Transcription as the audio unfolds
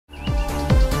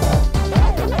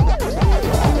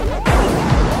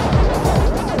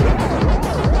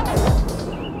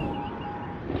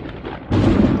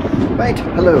Right,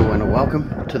 hello and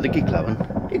welcome to the Geek Lab.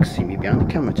 You can see me behind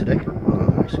the camera today.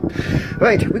 Oh, nice.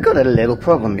 Right, we got a little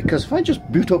problem because if I just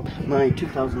boot up my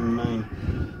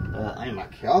 2009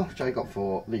 iMac here, which I got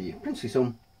for the princely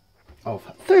sum of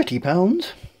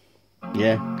 £30.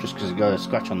 Yeah, just because it got a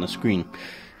scratch on the screen.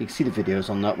 You can see the videos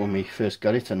on that when we first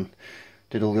got it and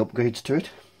did all the upgrades to it.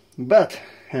 But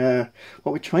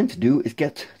what we're trying to do is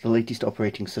get the latest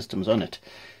operating systems on it.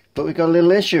 But we got a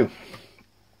little issue.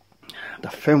 The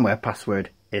firmware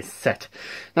password is set.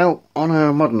 Now, on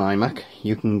a modern iMac,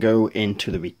 you can go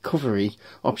into the recovery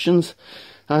options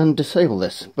and disable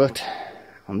this. But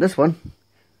on this one,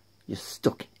 you're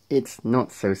stuck. It's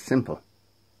not so simple.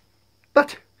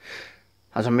 But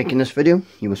as I'm making this video,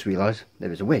 you must realise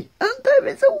there is a way. And there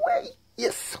is a way!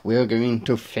 Yes, we're going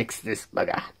to fix this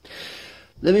bugger.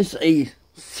 There is a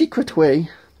secret way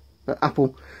that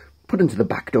Apple put into the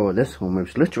back door of this,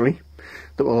 almost literally,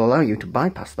 that will allow you to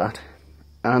bypass that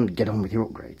and get on with your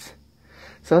upgrades.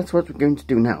 So that's what we're going to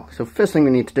do now. So first thing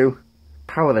we need to do,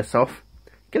 power this off,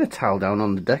 get a towel down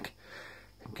on the deck,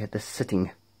 and get this sitting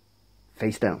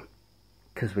face down,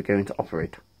 because we're going to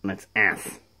operate on its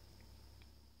ass.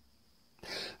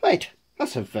 Right,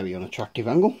 that's a very unattractive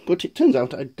angle, but it turns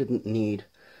out I didn't need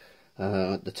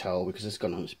the towel because it's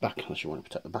gone on its back, unless you want to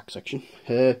protect the back section.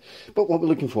 But what we're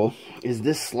looking for is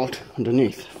this slot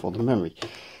underneath for the memory.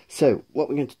 So what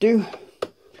we're going to do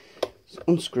is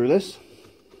unscrew this,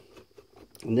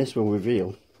 and this will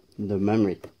reveal the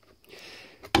memory.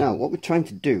 Now what we're trying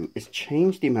to do is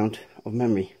change the amount of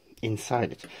memory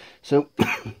inside it. So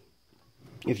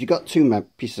if you've got two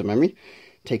pieces of memory,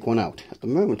 take one out. At the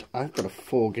moment I've got a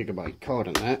 4 GB card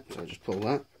in there, so I'll just pull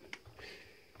that.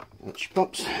 That she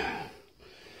pops.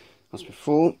 As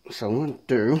before, so what I'm going to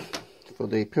do for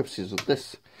the purposes of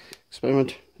this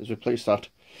experiment is replace that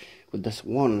with this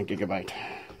 1 GB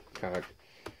card,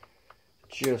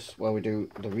 just while we do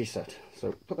the reset.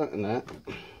 So put that in there.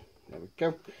 There we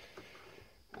go.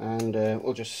 And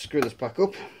we'll just screw this back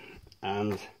up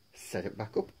and set it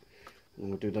back up, and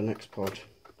we'll do the next part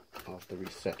of the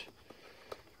reset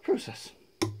process.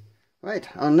 Right,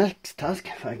 our next task,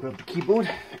 if I grab the keyboard,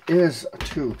 is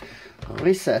to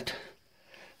reset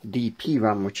the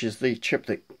PRAM, which is the chip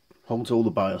that holds all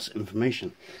the BIOS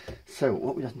information. So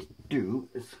what we have to do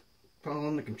is put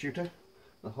on the computer,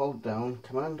 hold down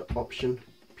Command Option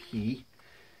P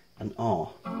and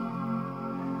R,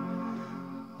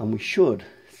 and we should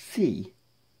see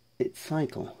it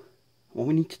cycle. What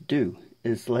we need to do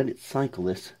is let it cycle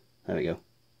this, there we go,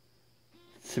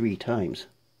 3 times.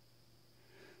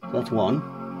 So that's 1,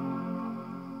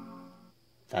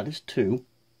 that is 2,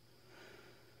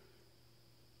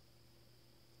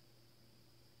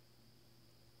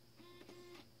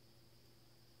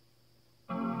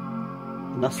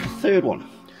 and that's the 3rd one.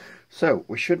 So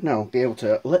we should now be able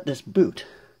to let this boot,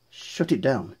 shut it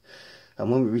down,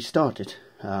 and when we restart it,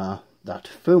 that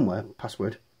firmware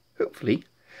password, hopefully,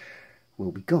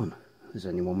 will be gone. There's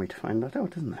only one way to find that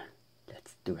out, isn't there?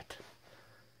 Let's do it.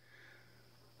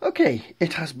 Okay,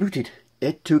 it has booted.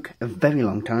 It took a very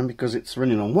long time because it's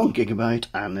running on 1 GB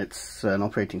and it's an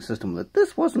operating system that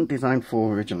this wasn't designed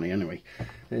for originally anyway.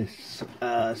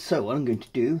 So what I'm going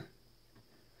to do,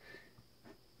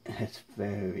 it's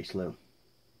very slow,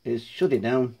 is shut it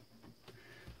down,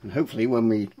 and hopefully when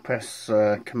we press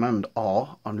Command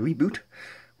R on reboot,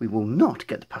 we will not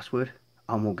get the password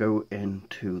and we'll go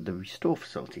into the restore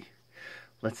facility.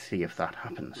 Let's see if that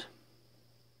happens.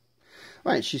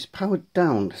 Right, she's powered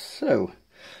down, so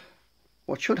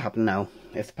what should happen now,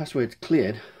 if the password's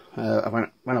cleared, when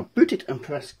I boot it and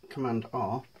press Command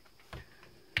R,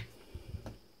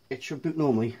 it should boot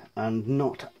normally and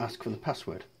not ask for the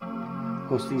password. Of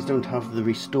course, these don't have the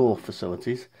restore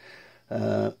facilities,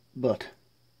 but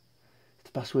if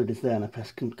the password is there and I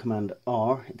press Command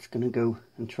R, it's going to go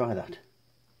and try that.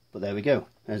 But there we go,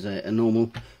 there's a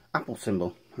normal Apple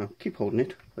symbol. I'll keep holding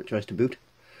it, but it tries to boot.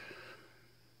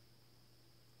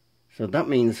 So that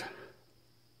means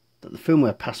that the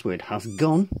firmware password has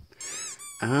gone,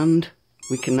 and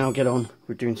we can now get on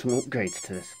with doing some upgrades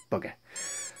to this bugger.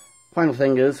 Final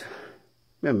thing is,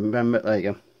 remember, there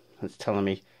you go, it's telling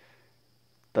me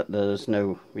that there's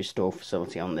no restore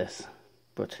facility on this,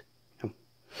 but come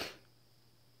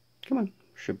on,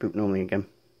 should boot normally again.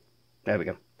 There we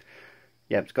go.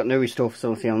 Yeah, it's got no restore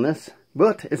facility on this,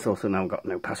 but it's also now got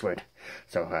no password,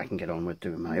 so I can get on with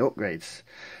doing my upgrades.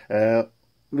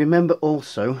 Remember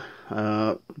also,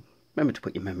 remember to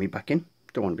put your memory back in.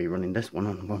 Don't want to be running this one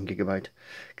on 1 GB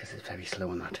because it's very slow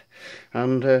on that.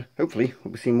 And hopefully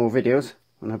we'll be seeing more videos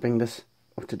when I bring this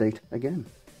up to date again.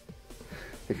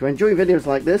 If you enjoy videos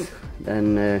like this,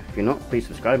 then if you're not, please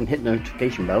subscribe and hit the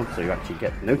notification bell so you actually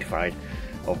get notified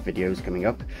of videos coming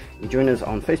up. You join us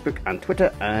on Facebook and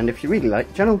Twitter, and if you really like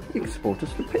the channel, you can support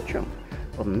us through Patreon.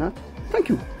 Other than that, thank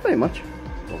you very much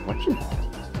for watching.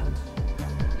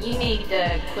 You need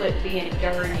to quit being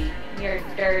dirty. You're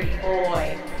a dirty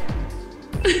boy.